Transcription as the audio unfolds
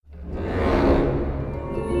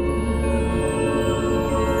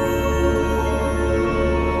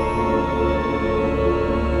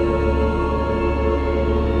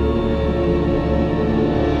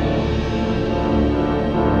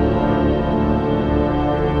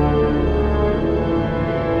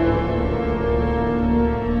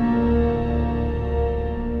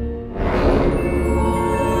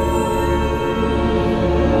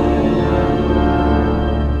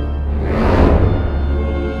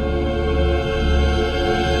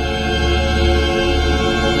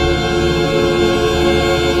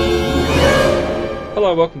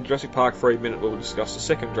Hello, welcome to Jurassic Park 3 Minute, where we'll discuss the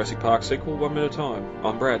second Jurassic Park sequel 1 minute at a time.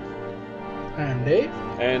 I'm Brad. I'm Dave.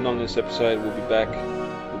 And on this episode, we'll be back.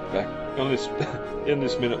 In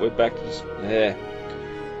this minute, we're back to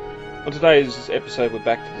On today's episode, we're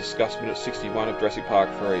back to discuss minute 61 of Jurassic Park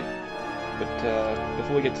 3. But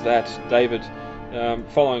before we get to that, David,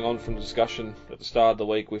 following on from the discussion at the start of the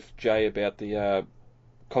week with Jay about the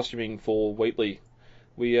costuming for Wheatley,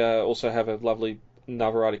 we also have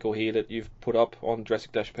another article here that you've put up on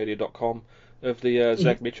Jurassic-pedia.com of the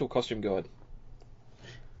Zach Mitchell costume guide.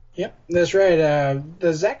 Yep, that's right.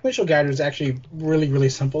 The Zach Mitchell guide was actually really, really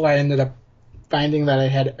simple. I ended up finding that I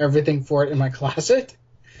had everything for it in my closet.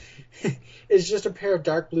 It's just a pair of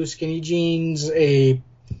dark blue skinny jeans, a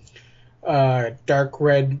dark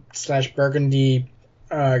red / burgundy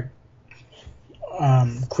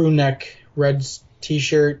crew neck red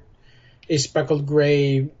t-shirt, a speckled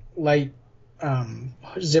gray light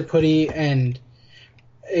zip hoodie, and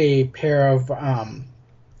a pair of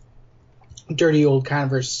dirty old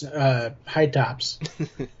Converse high tops.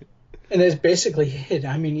 And that's basically it.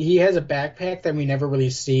 I mean, he has a backpack that we never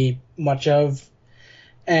really see much of,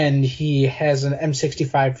 and he has an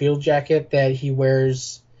M65 field jacket that he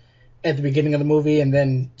wears at the beginning of the movie and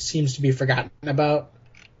then seems to be forgotten about,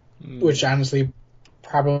 which honestly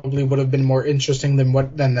probably would have been more interesting than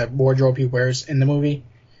the wardrobe he wears in the movie.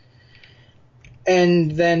 And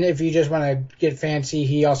then if you just want to get fancy,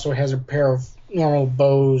 he also has a pair of normal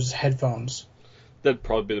Bose headphones. That'd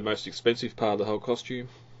probably be the most expensive part of the whole costume.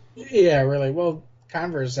 Yeah, really. Well,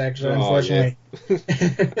 Converse, actually, unfortunately.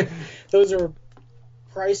 Yeah. Those are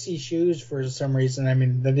pricey shoes for some reason. I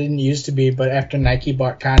mean, they didn't used to be, but after Nike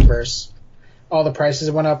bought Converse, all the prices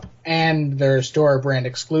went up, and they're store brand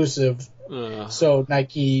exclusive. So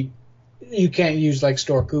Nike, you can't use like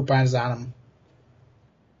store coupons on them.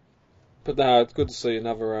 But no, it's good to see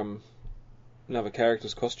another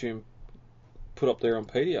character's costume put up there on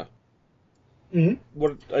Pedia. Mm-hmm.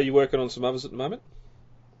 What are you working on? Some others at the moment?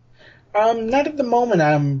 Not at the moment.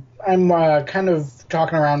 I'm kind of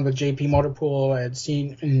talking around with JP Motorpool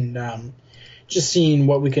and just seeing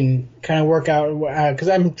what we can kind of work out, because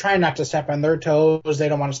I'm trying not to step on their toes. They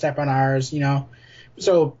don't want to step on ours,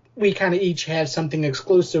 So we kind of each have something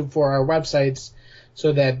exclusive for our websites,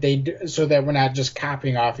 so that we're not just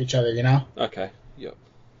copying off each other, Okay. Yep.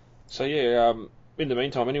 So yeah. In the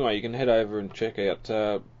meantime, anyway, you can head over and check out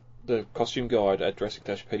the costume guide at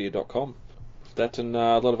Jurassic-pedia.com. That and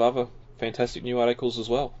a lot of other fantastic new articles as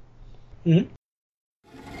well. Mm-hmm.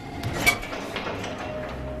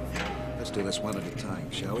 Let's do this one at a time,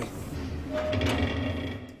 shall we?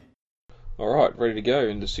 Alright, ready to go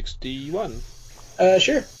into 61.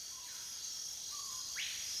 Sure.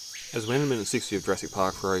 As we enter minute 60 of Jurassic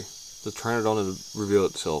Park 3, the Pteranodon had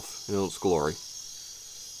revealed itself in all its glory,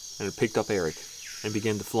 and had picked up Eric and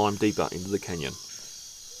began to fly him deeper into the canyon.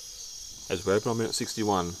 As we open on minute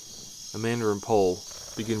 61, Amanda and Paul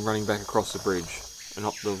begin running back across the bridge and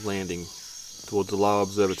up the landing towards the lower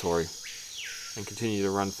observatory, and continue to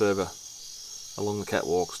run further along the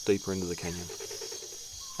catwalks deeper into the canyon.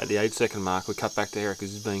 At the 8-second mark, we cut back to Eric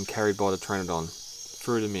as he's being carried by the Pteranodon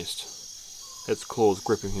through the mist, its claws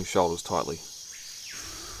gripping his shoulders tightly.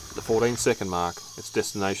 At the 14-second mark, its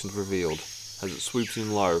destination's revealed as it swoops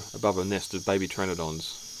in low above a nest of baby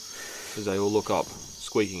Pteranodons, as they all look up,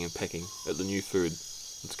 squeaking and pecking at the new food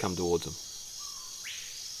that's come towards them.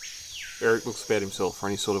 Eric looks about himself for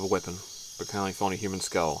any sort of a weapon, but can only find a human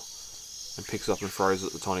skull, and picks up and throws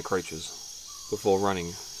at the tiny creatures, before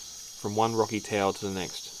running from one rocky tower to the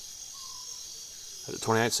next. At the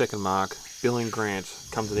 28-second mark, Billy and Grant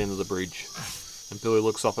come to the end of the bridge, and Billy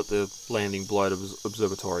looks up at the landing below the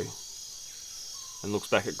observatory, and looks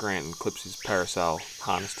back at Grant and clips his parasail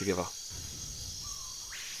harnessed together.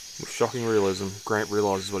 With shocking realism, Grant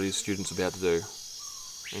realises what his student's about to do,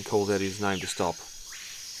 and calls out his name to stop.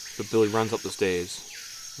 But Billy runs up the stairs,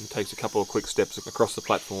 and takes a couple of quick steps across the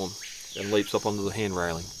platform, and leaps up onto the hand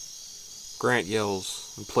railing. Grant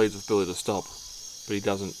yells and pleads with Billy to stop, but he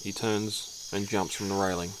doesn't. He turns and jumps from the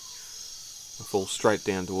railing, and falls straight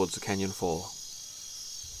down towards the canyon floor.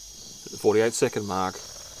 At the 48-second mark,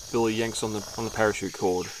 Billy yanks on the parachute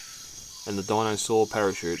cord, and the dinosaur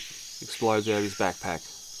parachute explodes out of his backpack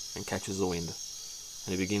and catches the wind,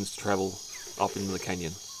 and he begins to travel up into the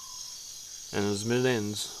canyon. And as the minute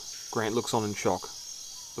ends, Grant looks on in shock,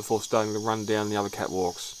 before starting to run down the other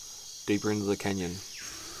catwalks deeper into the canyon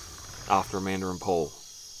after Amanda and Paul.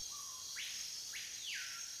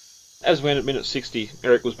 As we went at minute 60,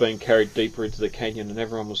 Eric was being carried deeper into the canyon, and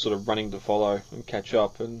everyone was sort of running to follow and catch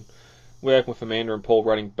up, and we opened with Amanda and Paul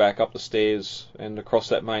running back up the stairs and across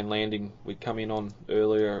that main landing we'd come in on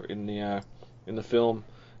earlier in the in the film,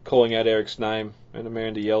 calling out Eric's name, and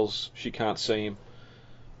Amanda yells she can't see him.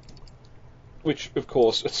 Which, of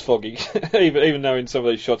course, it's foggy. even though in some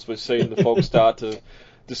of these shots we're seeing the fog start to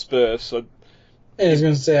disperse. I was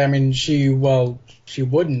going to say, I mean, she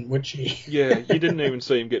wouldn't, would she? Yeah, you didn't even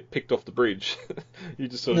see him get picked off the bridge. You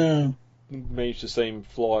just sort of No. managed to see him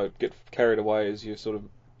get carried away as you sort of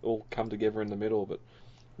all come together in the middle. But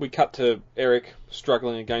we cut to Eric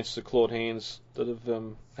struggling against the clawed hands that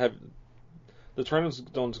have the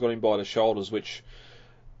Pteranodon's got him by the shoulders, which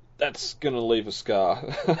that's going to leave a scar.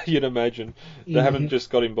 You'd imagine they haven't just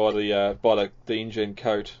got him by the InGen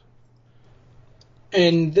coat.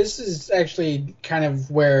 And this is actually kind of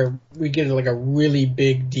where we get like a really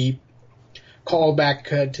big, deep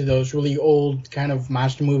callback to those really old kind of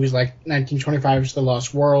monster movies like 1925's The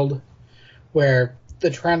Lost World, where the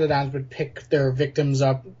Pteranodons would pick their victims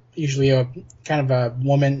up, usually a kind of a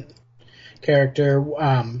woman character,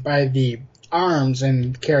 by the arms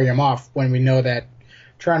and carry them off, when we know that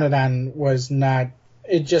Pteranodon was not,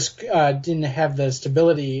 it just didn't have the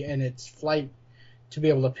stability in its flight to be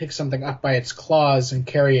able to pick something up by its claws and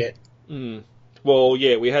carry it. Well,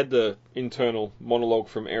 yeah, we had the internal monologue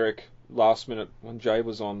from Eric last minute when Jay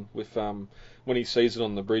was on with when he sees it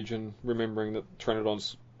on the bridge and remembering that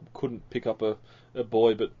Pteranodons couldn't pick up a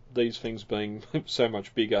boy, but these things being so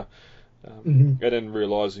much bigger, and then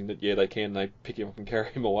realising that yeah they pick him up and carry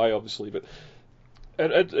him away, obviously, but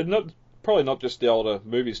probably not just the older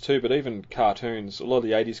movies too, but even cartoons. A lot of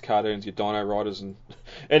the 80s cartoons, your Dino Riders and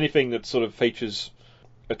anything that sort of features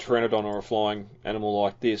a Pteranodon or a flying animal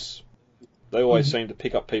like this, they always seem to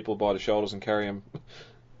pick up people by the shoulders and carry them.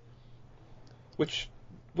 Which,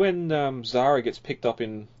 when Zara gets picked up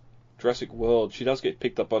in Jurassic World, she does get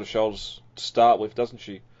picked up by the shoulders to start with, doesn't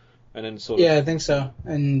she? And then sort of... Yeah, I think so.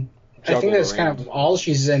 And I think that's kind of all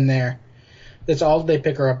she's in there. That's all they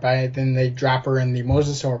pick her up by. Then they drop her in the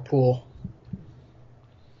Mosasaur pool.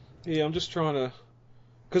 Yeah, I'm just trying to...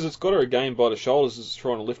 Because it's got her again by the shoulders, it's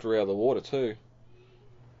trying to lift her out of the water too.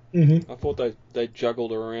 I thought they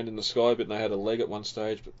juggled her around in the sky a bit and they had a leg at one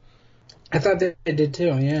stage, but... I thought they did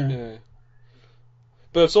too, yeah.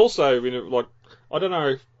 But it's also, you know, like, I don't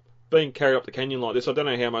know, being carried up the canyon like this, I don't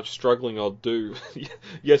know how much struggling I'll do.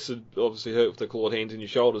 Yes, it obviously hurt with the clawed hands in your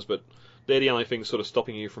shoulders, but they're the only things sort of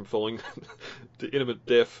stopping you from falling to imminent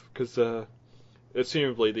death, because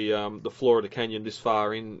assumably the floor of the canyon this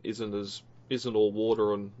far in isn't all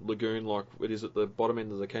water and lagoon like it is at the bottom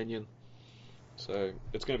end of the canyon. So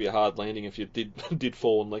it's going to be a hard landing if you did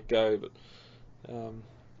fall and let go. But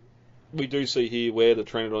we do see here where the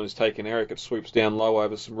Pteranodon is taking Eric. It swoops down low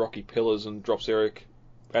over some rocky pillars and drops Eric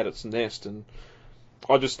at its nest. And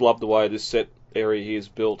I just love the way this set area here is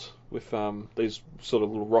built with these sort of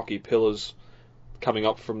little rocky pillars coming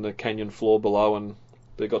up from the canyon floor below, and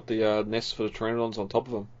they got the nests for the Pteranodons on top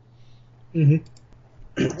of them.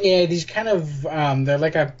 Yeah, these kind of they're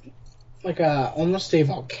like a almost a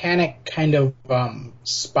volcanic kind of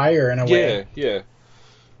spire in a way. Yeah.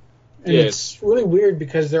 And it's really weird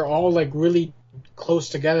because they're all like really close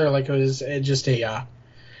together, like it was just a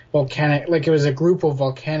volcanic, like it was a group of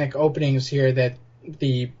volcanic openings here that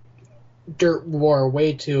the dirt wore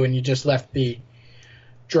away to, and you just left the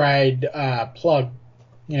dried plug,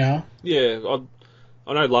 you know? Yeah,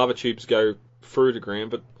 I know lava tubes go through the ground,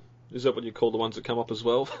 but is that what you call the ones that come up as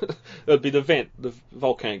well? It'd be the vent, the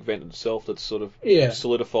volcanic vent itself that's sort of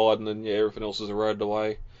solidified, and then everything else is eroded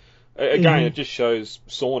away. Again, it just shows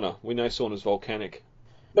sauna. We know sauna's volcanic.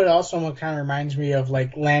 But it also kind of reminds me of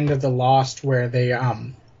like Land of the Lost, where they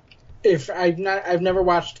I've never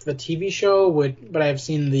watched the TV show, but I've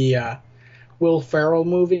seen the Will Ferrell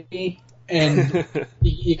movie, and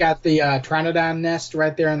you got the Pteranodon nest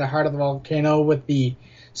right there in the heart of the volcano with the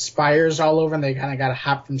spires all over, and they kind of got to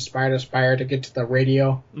hop from spire to spire to get to the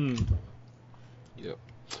radio. Yep.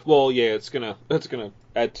 Well, yeah, it's gonna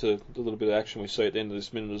add to the little bit of action we see at the end of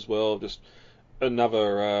this minute as well. Just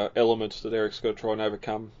another element that Eric's got to try and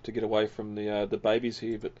overcome to get away from the babies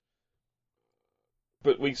here.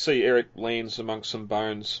 But we see Eric lands amongst some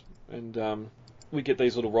bones, and we get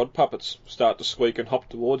these little rod puppets start to squeak and hop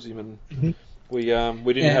towards him. And we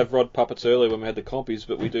didn't have rod puppets earlier when we had the compies,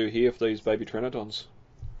 but we do here for these baby Pteranodons.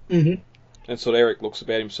 And so Eric looks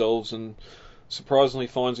about himself and surprisingly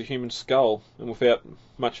finds a human skull, and without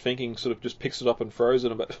much thinking sort of just picks it up and throws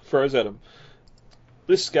at him.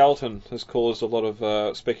 This skeleton has caused a lot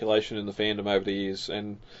of speculation in the fandom over the years,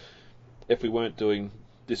 and if we weren't doing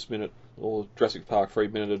this minute or Jurassic Park 3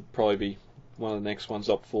 minute, it'd probably be one of the next ones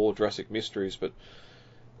up for Jurassic Mysteries. But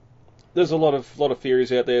there's a lot of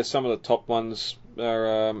theories out there. Some of the top ones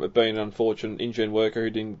have been an unfortunate InGen worker who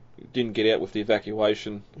didn't get out with the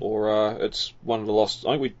evacuation, or it's one of the lost.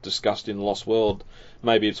 I think we discussed in Lost World.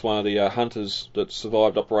 Maybe it's one of the hunters that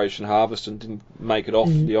survived Operation Harvest and didn't make it off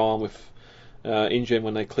the island with InGen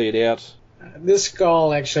when they cleared out. This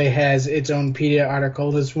skull actually has its own Pedia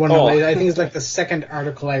article. It's one of I think it's like the second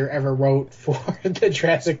article I ever wrote for the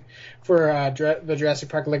Jurassic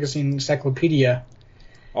Park Legacy Encyclopedia.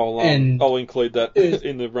 I'll include that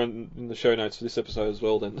in the show notes for this episode as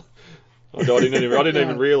well. Then I didn't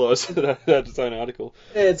even realise that it had its own article.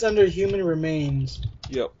 Yeah, it's under Human Remains.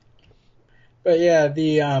 Yep. But yeah,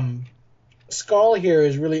 the skull here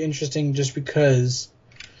is really interesting just because,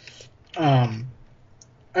 I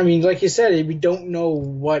mean, like you said, we don't know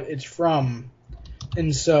what it's from,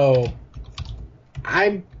 and so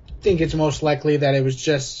I think it's most likely that it was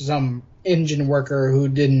just some engine worker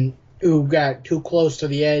who got too close to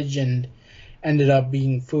the edge and ended up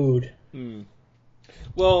being food.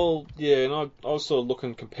 Well, yeah, and I was sort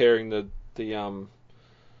of comparing the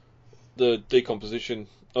decomposition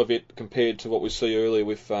of it compared to what we see earlier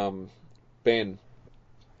with Ben,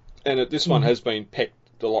 and this one has been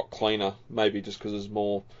pecked a lot cleaner, maybe just because there's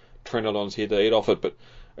more Pteranodons here to eat off it, but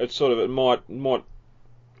it might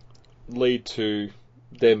lead to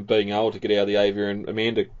them being able to get out of the aviary, and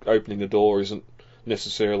Amanda opening the door isn't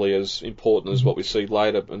necessarily as important as what we see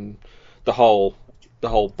later, and the whole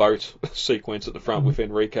boat sequence at the front with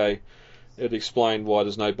Enrique. It explained why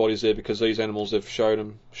there's no bodies there, because these animals have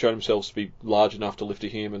shown themselves to be large enough to lift a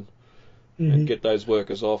human and get those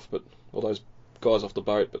workers off, or those guys off the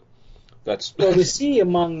boat. But that's well, we see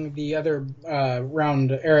among the other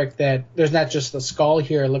round, Eric, that there's not just the skull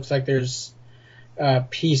here. It looks like there's a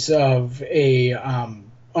piece of a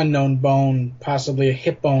unknown bone, possibly a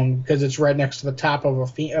hip bone, because it's right next to the top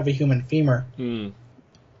of a human femur.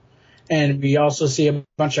 And we also see a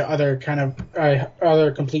bunch of other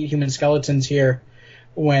other complete human skeletons here.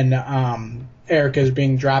 When Eric is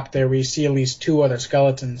being dropped there, we see at least two other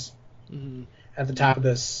skeletons at the top of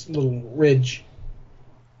this little ridge.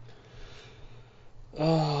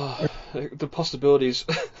 Oh, the possibilities.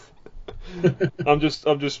 I'm just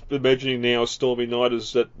imagining now a stormy night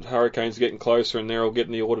as that hurricane's getting closer, and they're all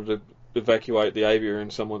getting the order to evacuate the aviary,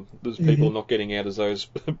 and there's people not getting out as those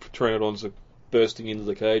Pteranodons are bursting into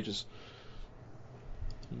the cages.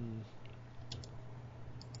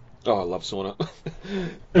 Oh, I love sauna.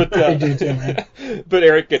 But, I do too, man. But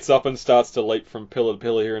Eric gets up and starts to leap from pillar to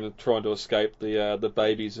pillar here and trying to escape the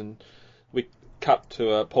babies, and we cut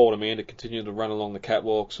to Paul and Amanda continuing to run along the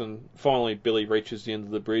catwalks, and finally Billy reaches the end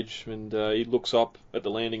of the bridge, and he looks up at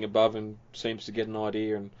the landing above and seems to get an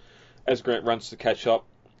idea, and as Grant runs to catch up,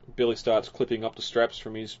 Billy starts clipping up the straps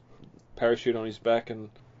from his parachute on his back, and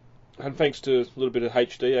thanks to a little bit of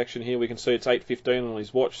HD action here, we can see it's 8:15 on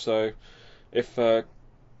his watch, so if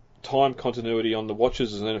time continuity on the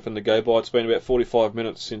watches is anything to go by, it's been about 45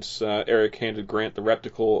 minutes since Eric handed Grant the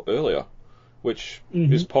Raptor Claw earlier, which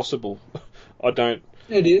is possible. It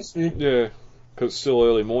is. Yeah, because it's still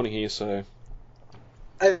early morning here, so...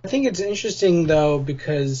 I think it's interesting, though,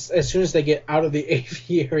 because as soon as they get out of the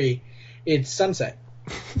aviary, it's sunset.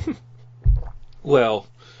 Well,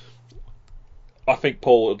 I think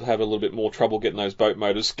Paul would have a little bit more trouble getting those boat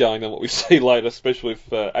motors going than what we see later, especially with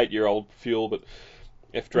 8-year-old fuel. But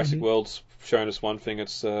if Jurassic World's shown us one thing,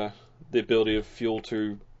 it's the ability of fuel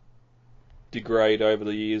to degrade over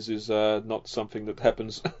the years is not something that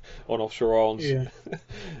happens on offshore islands. Yeah.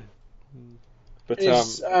 But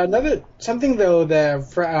something though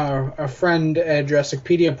that a friend at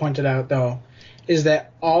Jurassicpedia pointed out though is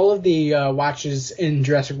that all of the watches in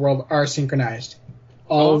Jurassic World are synchronized.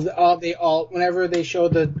 Whenever they show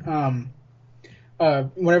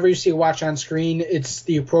whenever you see a watch on screen, it's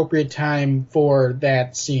the appropriate time for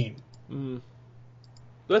that scene.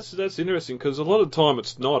 That's interesting, because a lot of the time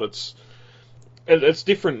it's not. It's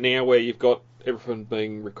different now where you've got everything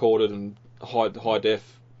being recorded and high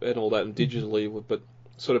def and all that and digitally, but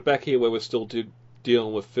sort of back here where we're still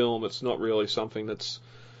dealing with film, it's not really something that's...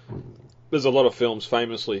 There's a lot of films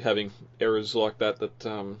famously having errors like that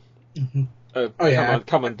come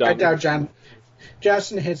undone. I doubt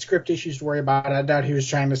Johnson had script issues to worry about. I doubt he was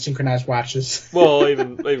trying to synchronize watches. Well,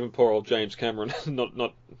 even poor old James Cameron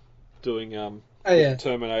not doing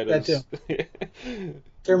Terminator. That too.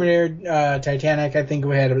 Terminator, Titanic. I think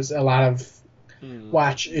we had a lot of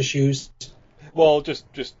watch issues. Well, just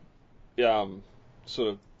sort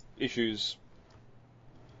of issues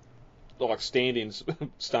like stand-ins,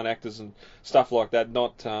 stunt actors and stuff like that.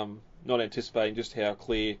 Not anticipating just how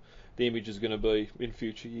clear the image is going to be in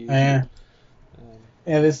future years. Yeah.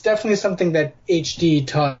 There's definitely something that HD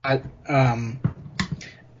taught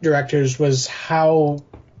directors was how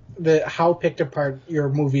picked apart your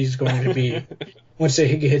movie is going to be once it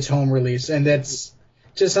hits home release, and that's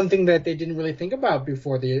just something that they didn't really think about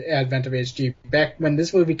before the advent of HD. Back when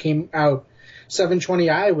this movie came out,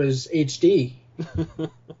 720i was HD.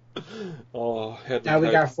 Oh, now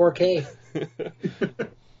we got 4K.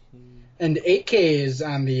 And 8K is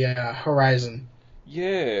on the horizon.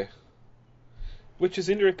 Yeah. Which is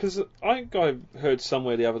interesting, because I think I heard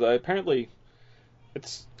somewhere the other day, apparently, I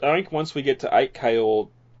think once we get to 8K or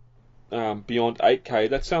beyond 8K,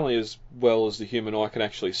 that's only as well as the human eye can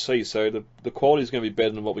actually see, so the quality is going to be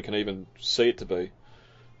better than what we can even see it to be.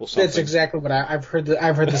 Or something. That's exactly what I've heard.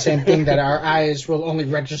 I've heard the same thing, that our eyes will only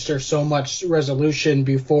register so much resolution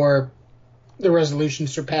before the resolution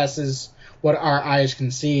surpasses what our eyes can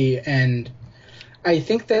see. And I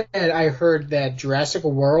think that I heard that Jurassic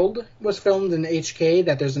World was filmed in HK.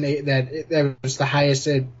 That that was the highest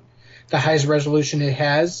resolution it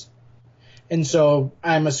has. And so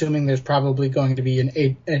I'm assuming there's probably going to be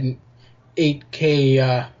an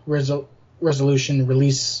 8K resolution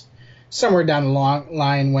release somewhere down the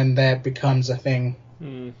line when that becomes a thing.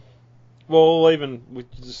 Well, even we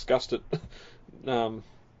discussed it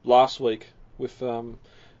last week with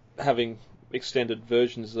having extended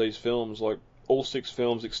versions of these films, like all 6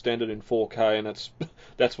 films extended in 4K, and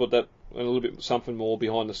that's what that, and a little bit something more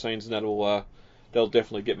behind the scenes, and that'll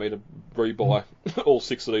definitely get me to rebuy all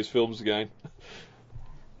 6 of these films again.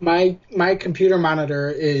 My computer monitor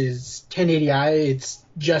is 1080i.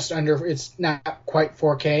 It's not quite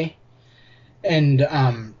 4K. And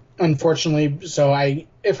unfortunately,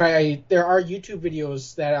 there are YouTube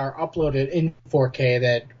videos that are uploaded in 4K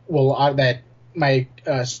that my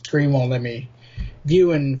screen won't let me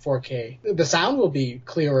view in 4K. The sound will be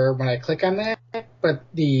clearer when I click on that, but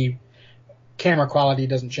the camera quality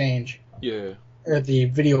doesn't change. Yeah. Or the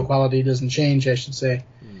video quality doesn't change, I should say.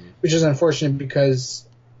 Which is unfortunate, because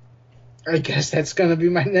I guess that's going to be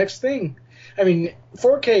my next thing. I mean,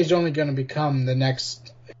 4K is only going to become the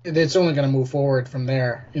next. It's only going to move forward from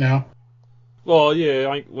there, you know? Well,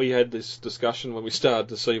 yeah, we had this discussion when we started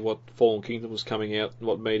to see what Fallen Kingdom was coming out, and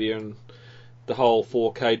what media, and the whole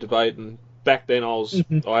 4K debate. And back then I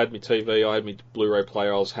had my TV, I had my Blu-ray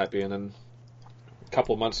player, I was happy. And then a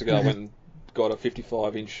couple of months ago I went and got a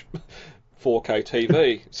 55-inch 4K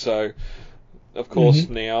TV. So, of course,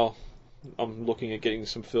 now I'm looking at getting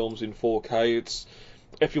some films in 4K.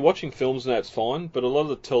 If you're watching films now, it's fine, but a lot of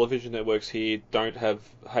the television networks here don't have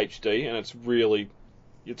HD, and it's really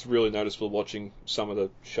noticeable watching some of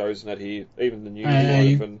the shows and that here, even the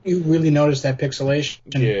news. You really notice that pixelation.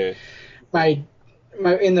 Yeah. My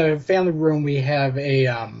in the family room we have a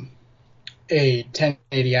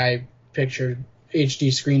 1080i picture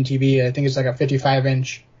HD screen TV. I think it's like a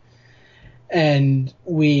 55-inch, and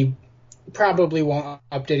we probably won't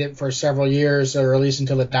update it for several years, or at least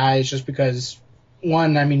until it dies, just because.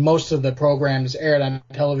 One, I mean, most of the programs aired on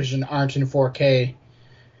television aren't in 4K.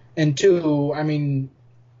 And two, I mean,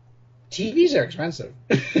 TVs are expensive.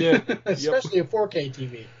 Yeah. Especially a 4K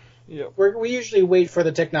TV. Yep. We usually wait for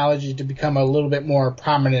the technology to become a little bit more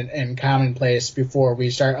prominent and commonplace before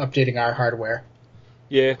we start updating our hardware.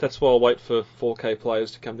 Yeah, that's why I wait for 4K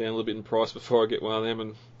players to come down a little bit in price before I get one of them.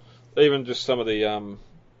 And even just some of the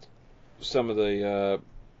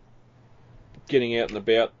getting out and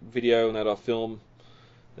about video and that I film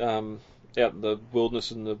out in the wilderness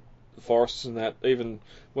and the forests and that. Even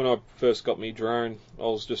when I first got me drone, I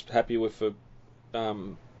was just happy with the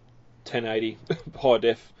 1080 high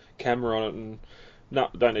def camera on it, and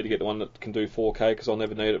don't need to get the one that can do 4K, because I'll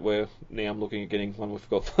never need it. Where now I'm looking at getting one with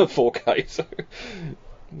got 4K. So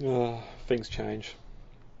things change.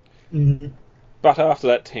 But after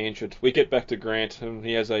that tangent, we get back to Grant, and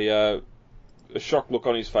he has a shocked look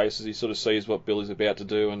on his face as he sort of sees what Billy's about to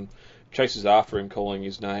do, and chases after him, calling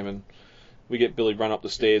his name. And we get Billy run up the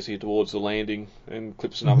stairs here towards the landing and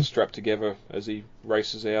clips another strap together as he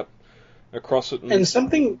races out across it. And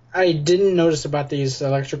something I didn't notice about these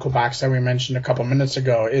electrical box that we mentioned a couple minutes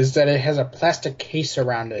ago is that it has a plastic case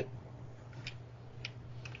around it.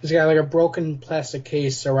 It's got like a broken plastic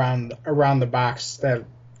case around the box that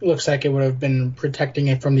looks like it would have been protecting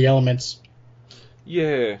it from the elements.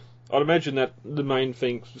 Yeah. I'd imagine that the main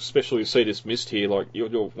thing, especially you see this mist here, like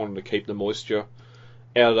you're wanting to keep the moisture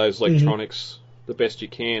out of those electronics the best you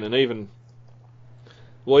can. And even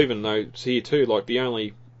though it's here too, like the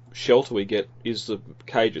only shelter we get is the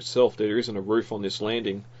cage itself. There isn't a roof on this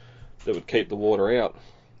landing that would keep the water out.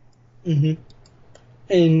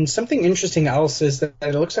 And something interesting else is that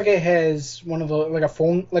it looks like it has one of the like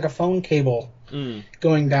a phone cable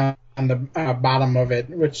going down on the bottom of it,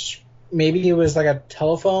 which maybe it was like a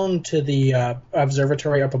telephone to the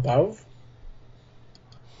observatory up above.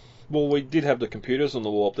 Well, we did have the computers on the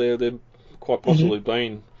wall up there. There quite possibly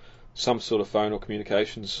been some sort of phone or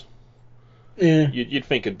communications. Yeah. You'd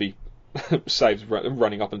think it'd be saves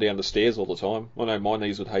running up and down the stairs all the time. I know my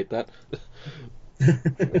knees would hate that.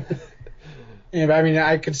 Yeah, but I mean,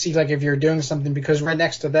 I could see like if you're doing something, because right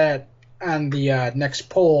next to that, on the next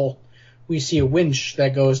pole, we see a winch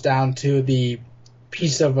that goes down to the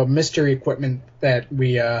piece of mystery equipment that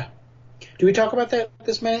we. Do we talk about that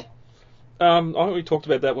this minute? I think we talked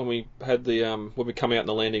about that when we had the when we come out in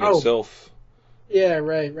the landing itself. Yeah,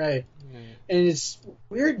 right. Yeah. And it's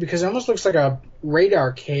weird because it almost looks like a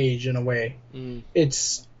radar cage in a way. Mm.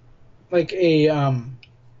 It's like a I'm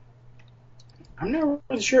not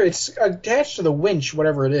really sure. It's attached to the winch,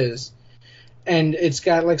 whatever it is, and it's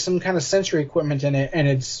got like some kind of sensory equipment in it, and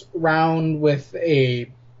it's round with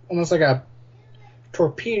almost like a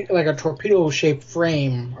torpedo shaped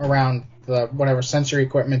frame around the whatever sensory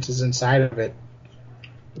equipment is inside of it.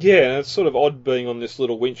 Yeah, and it's sort of odd being on this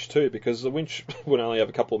little winch too, because the winch would only have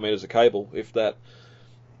a couple of metres of cable, if that,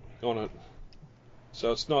 on it.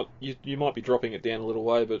 So it's not, you might be dropping it down a little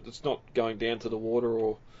way, but it's not going down to the water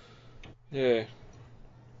or, yeah.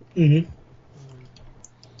 Mm-hmm.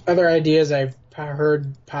 Other ideas I've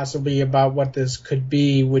heard possibly about what this could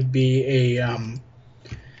be would be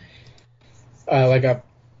like a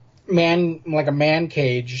man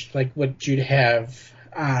cage, like what you'd have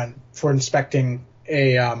for inspecting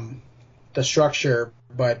the structure,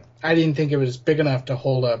 but I didn't think it was big enough to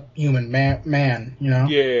hold a human man, you know?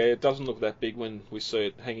 Yeah, it doesn't look that big when we see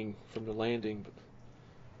it hanging from the landing,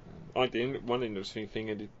 but I think one interesting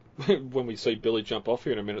thing, when we see Billy jump off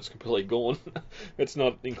here in a minute, it's completely gone. It's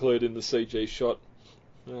not included in the CG shot.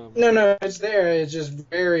 No, it's there. It's just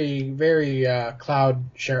very, very cloud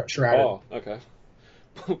shrouded. Oh, okay.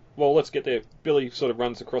 Well, let's get there. Billy sort of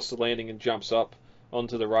runs across the landing and jumps up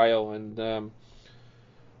onto the rail, and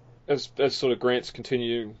as sort of Grant's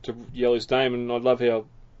continuing to yell his name, and I love how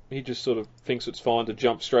he just sort of thinks it's fine to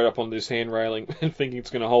jump straight up on this hand railing and thinking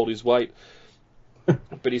it's going to hold his weight.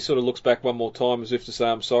 But he sort of looks back one more time as if to say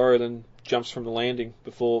I'm sorry, then jumps from the landing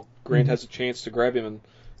before Grant has a chance to grab him, and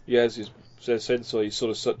yeah, as he said, so he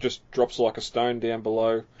sort of just drops like a stone down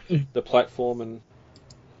below the platform, and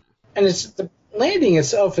it's the landing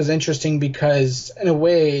itself is interesting because in a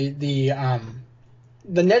way the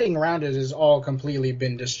netting around it has all completely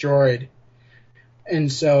been destroyed.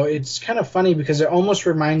 And so it's kind of funny because it almost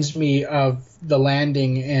reminds me of the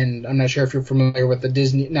landing in, I'm not sure if you're familiar with the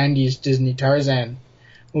 90s Disney Tarzan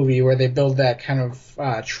movie, where they build that kind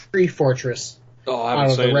of tree fortress. Oh, I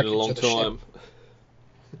haven't seen it in a long time.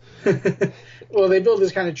 Well, they build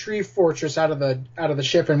this kind of tree fortress out of the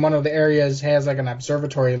ship, and one of the areas has like an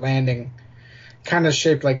observatory landing, kind of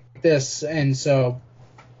shaped like this, and so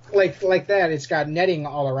like that, it's got netting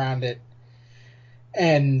all around it,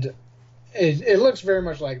 and it looks very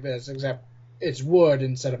much like this, except it's wood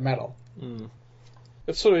instead of metal. Mm.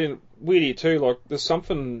 It's sort of weird too, like there's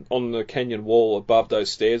something on the canyon wall above those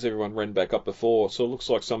stairs everyone ran back up before, so it looks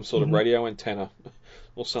like some sort of radio antenna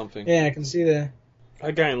or something. Yeah, I can see that.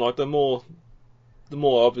 Again, like the more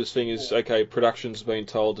obvious thing is, okay, production's been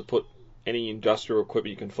told to put any industrial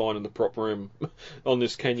equipment you can find in the prop room on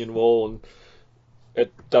this canyon wall, and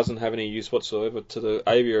it doesn't have any use whatsoever to the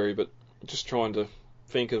aviary, but just trying to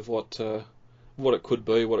think of what it could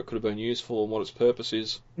be, what it could have been used for, and what its purpose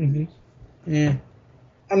is. Mm-hmm. Yeah.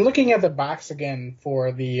 I'm looking at the box again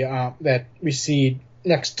for the that we see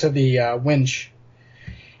next to the winch,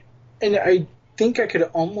 and I think I could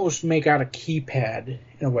almost make out a keypad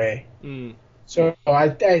in a way. Mm. So I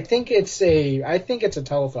think it's a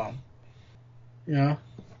telephone. You know?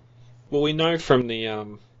 Well, we know from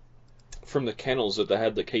the kennels that they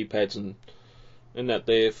had the keypads and that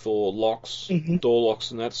there for locks, door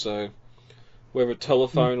locks and that, so whether a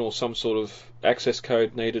telephone or some sort of access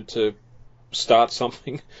code needed to start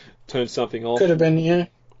something, turn something off. Could have been, yeah.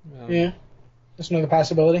 Yeah. That's another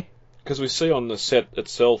possibility. Because we see on the set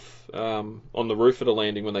itself, on the roof of the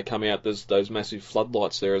landing when they come out, there's those massive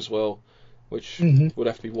floodlights there as well, which would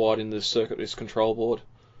have to be wired in this control board.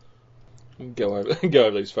 Go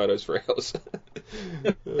over these photos for hours.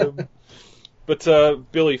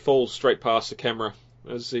 But Billy falls straight past the camera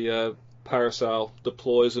as the parasail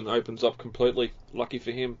deploys and opens up completely. Lucky for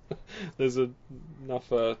him. There's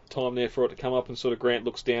enough time there for it to come up, and sort of Grant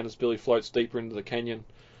looks down as Billy floats deeper into the canyon.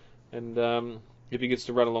 And he begins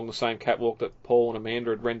to run along the same catwalk that Paul and Amanda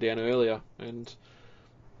had ran down earlier. And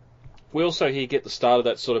we also here get the start of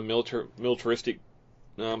that sort of militaristic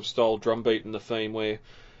style drum beat in the theme, where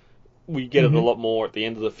we get it a lot more at the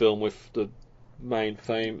end of the film with the main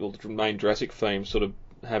theme, or the main Jurassic theme, sort of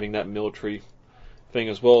having that military thing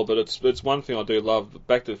as well. But it's one thing I do love.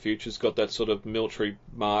 Back to the Future's got that sort of military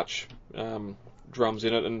march drums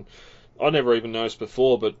in it, and I never even noticed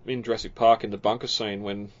before. But in Jurassic Park, in the bunker scene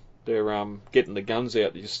when they're getting the guns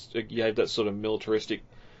out, you have that sort of militaristic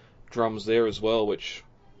drums there as well, which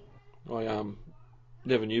I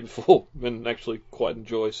never knew before and actually quite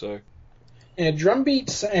enjoy. So Yeah, drum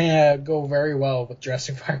beats go very well with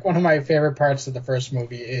Jurassic Park. One of my favorite parts of the first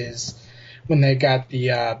movie is when they got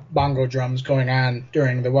the bongo drums going on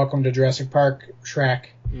during the Welcome to Jurassic Park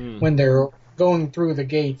track, when they're going through the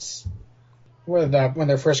gates, when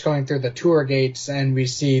they're first going through the tour gates, and we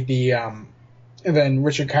see the and then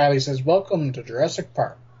Richard Kiley says, "Welcome to Jurassic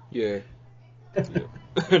Park." Yeah. Yeah.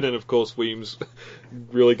 And then of course Williams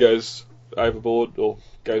really goes overboard, or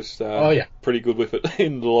goes pretty good with it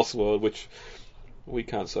in The Lost World, which we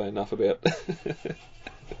can't say enough about.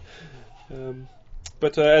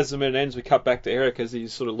 But as the minute ends, we cut back to Eric as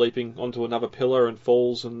he's sort of leaping onto another pillar and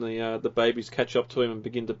falls, and the babies catch up to him and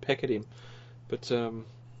begin to peck at him. But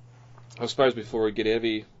I suppose before we get out of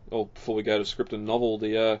here, or before we go to script and novel,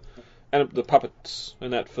 and the puppets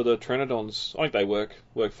and that for the Pteranodons, I think they work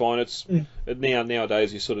fine. It's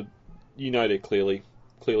nowadays they're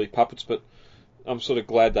clearly puppets, but I'm sort of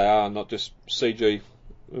glad they are not just CG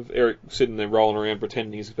of Eric sitting there rolling around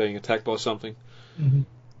pretending he's being attacked by something. Mm-hmm.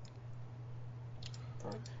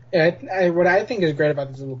 Yeah, what I think is great about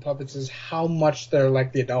these little puppets is how much they're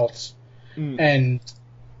like the adults, and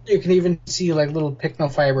you can even see like little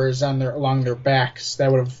pycnofibers along their backs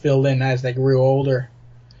that would have filled in as they grew older.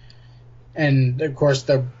 And of course,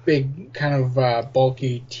 the big kind of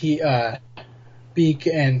bulky beak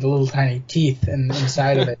and the little tiny teeth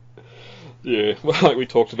inside of it. Yeah, well, like we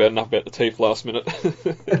talked about enough about the teeth last minute.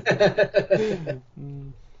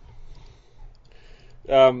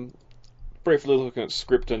 Briefly looking at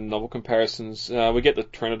script and novel comparisons, we get the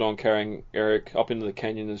Pteranodon carrying Eric up into the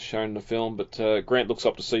canyon as shown in the film, but Grant looks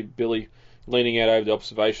up to see Billy leaning out over the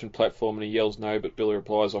observation platform, and he yells no, but Billy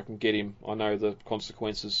replies, "I can get him, I know the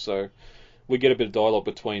consequences." So we get a bit of dialogue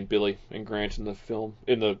between Billy and Grant in the film,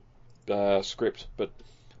 in the script, but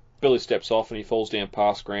Billy steps off and he falls down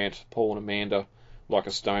past Grant, Paul and Amanda like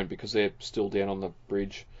a stone because they're still down on the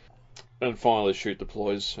bridge. And finally the chute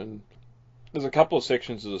deploys, and there's a couple of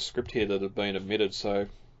sections of the script here that have been omitted, so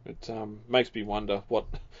it makes me wonder what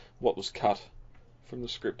was cut from the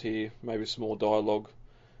script here. Maybe some more dialogue,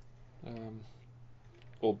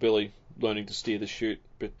 or Billy learning to steer the chute.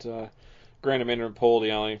 But Grant, Amanda and Paul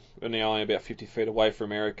are now only about 50 feet away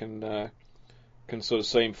from Eric, and can sort of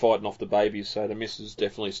see him fighting off the babies, so the mist is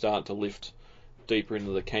definitely starting to lift deeper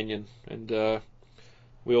into the canyon. And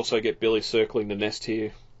we also get Billy circling the nest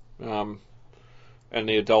here, and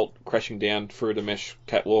the adult crashing down through the mesh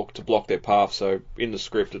catwalk to block their path. So in the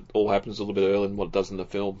script it all happens a little bit earlier than what it does in the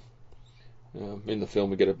film. In the film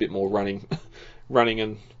we get a bit more running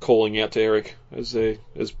and calling out to Eric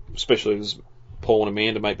especially as Paul and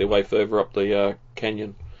Amanda make their way further up the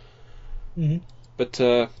canyon. Mm-hmm. But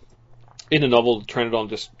in the novel, the Pteranodon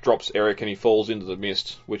just drops Eric and he falls into the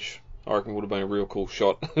mist, which I reckon would have been a real cool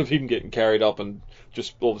shot of him getting carried up, and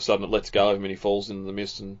just all of a sudden it lets go of him and he falls into the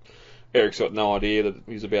mist, and Eric's got no idea that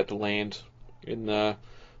he's about to land in a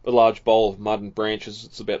large bowl of mud and branches.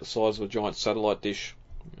 It's about the size of a giant satellite dish.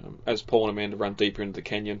 As Paul and Amanda run deeper into the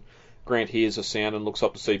canyon, Grant hears a sound and looks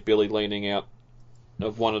up to see Billy leaning out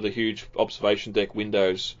of one of the huge observation deck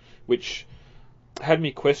windows, which had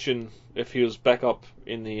me question if he was back up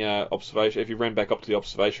in the observation, if he ran back up to the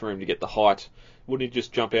observation room to get the height, wouldn't he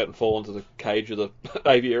just jump out and fall into the cage of the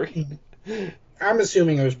aviary? I'm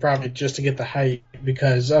assuming it was probably just to get the height,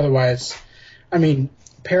 because otherwise, I mean,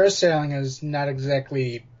 parasailing is not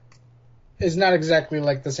exactly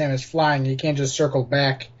like the same as flying. You can't just circle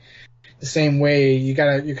back the same way. You're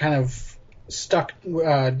kind of stuck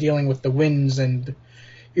dealing with the winds, and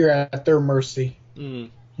you're at their mercy. You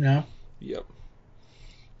know? Yep.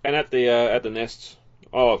 And at the nest,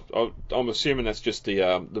 I'm assuming that's just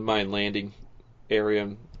the main landing area,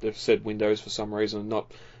 and they've said windows for some reason,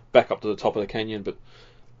 not back up to the top of the canyon. But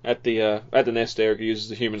at the nest, Eric uses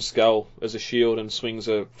the human skull as a shield and swings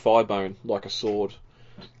a thigh bone like a sword.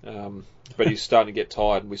 But he's starting to get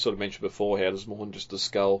tired, and we sort of mentioned before how there's more than just the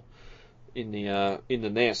skull in the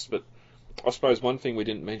nest. But I suppose one thing we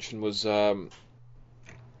didn't mention was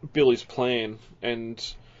Billy's plan, and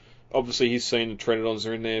obviously he's seen the Pteranodons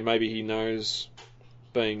are in there. Maybe he knows,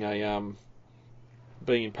 being in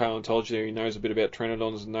paleontology, he knows a bit about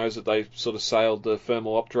Pteranodons and knows that they sort of sailed the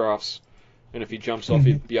thermal updrafts, and if he jumps off,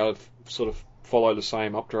 he'd be able to sort of follow the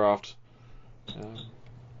same updraft.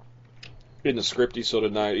 In the script, he sort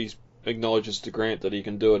of acknowledges to Grant that he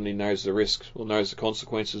can do it and he knows the risks or knows the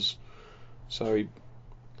consequences. So he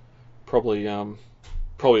probably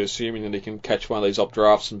assuming that he can catch one of these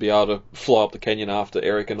updrafts and be able to fly up the canyon after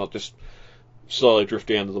Eric and not just slowly drift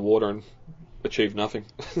down to the water and achieve nothing.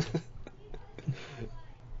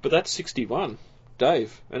 But that's 61.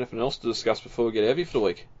 Dave, anything else to discuss before we get heavy for the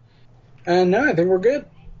week? No, I think we're good.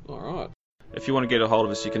 Alright. If you want to get a hold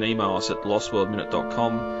of us, you can email us at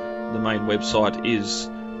lostworldminute.com. The main website is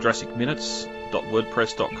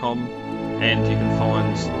JurassicMinutes.wordpress.com, and you can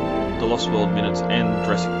find the Lost World Minutes and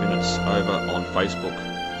Jurassic Minutes over on Facebook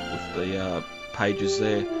with the pages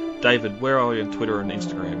there. David, where are you on Twitter and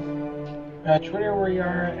Instagram? Twitter, we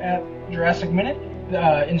are at Jurassic Minute.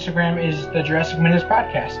 Instagram is the Jurassic Minutes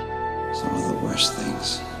Podcast. Some of the worst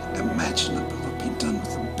things imaginable have been done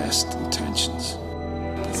with the best intentions.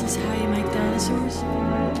 This is how you make dinosaurs?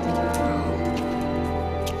 No.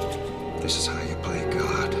 This is how you play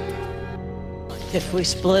God. If we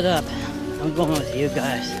split up, I'm going with you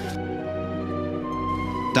guys.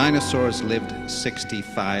 Dinosaurs lived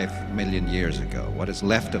 65 million years ago. What is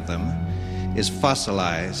left of them is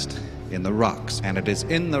fossilized in the rocks, and it is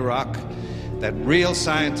in the rock that real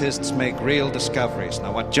scientists make real discoveries.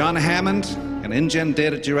 Now, what John Hammond and InGen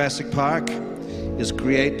did at Jurassic Park is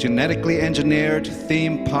create genetically engineered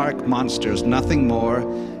theme park monsters, nothing more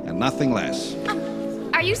and nothing less.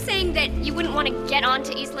 Are you saying that you wouldn't want to get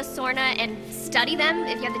onto Isla Sorna and study them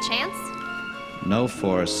if you had the chance? No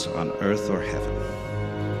force on earth or heaven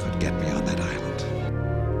could get me on that island.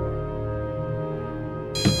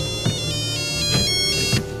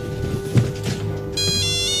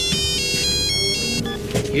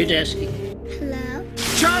 You're Desky. Hello?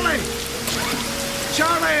 Charlie!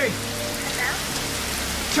 Charlie! Hello?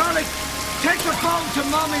 Charlie, take the phone to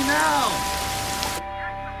Mommy now!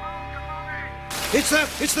 It's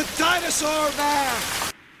the dinosaur man!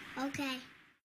 Okay.